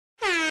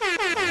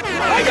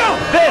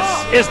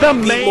This is the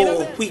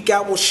main. We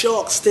got more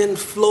sharks than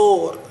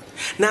Florida.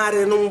 Not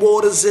in them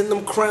waters in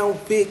them Crown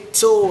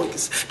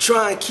Victorias.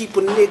 Try and keep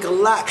a nigga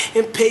locked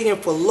and paying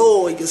for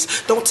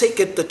lawyers. Don't take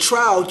it to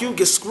trial, you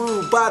get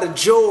screwed by the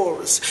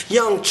jurors.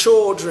 Young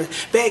children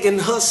begging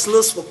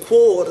hustlers for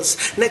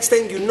quarters. Next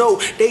thing you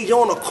know, they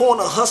on a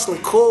corner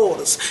hustling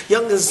quarters.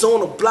 Youngins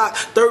on the block,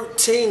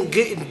 13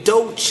 getting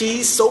dough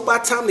cheese. So by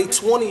the time they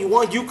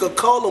 21, you could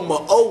call them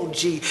an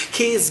OG.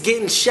 Kids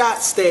getting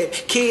shot,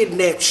 stabbed,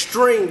 kidnapped,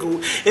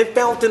 strangled, and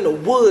found in the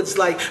woods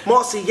like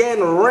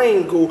Marciana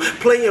Rangel.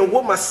 Playing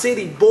with my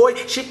city, boy,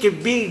 shit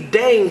can be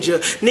danger.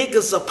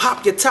 Niggas will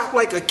pop your top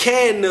like a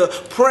can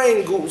of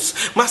Pringles.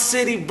 My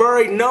city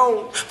very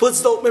known for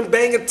dope and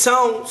banging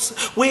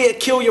tones. We'll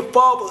kill your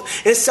father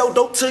and sell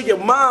dope to your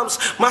moms.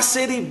 My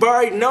city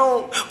very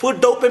known for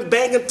dope and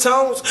banging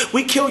tones.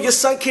 We kill your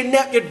son,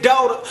 kidnap your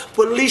daughter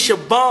for Alicia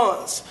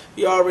Bonds.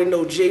 You already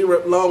know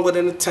Ripp long with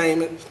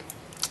entertainment.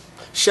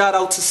 Shout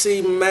out to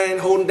C, man,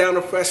 holding down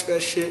the fresh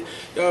fest shit.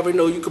 You already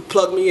know you can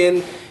plug me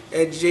in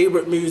at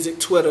Ripp Music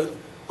Twitter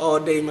all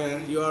day,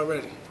 man. You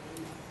already.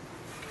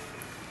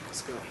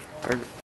 Let's go.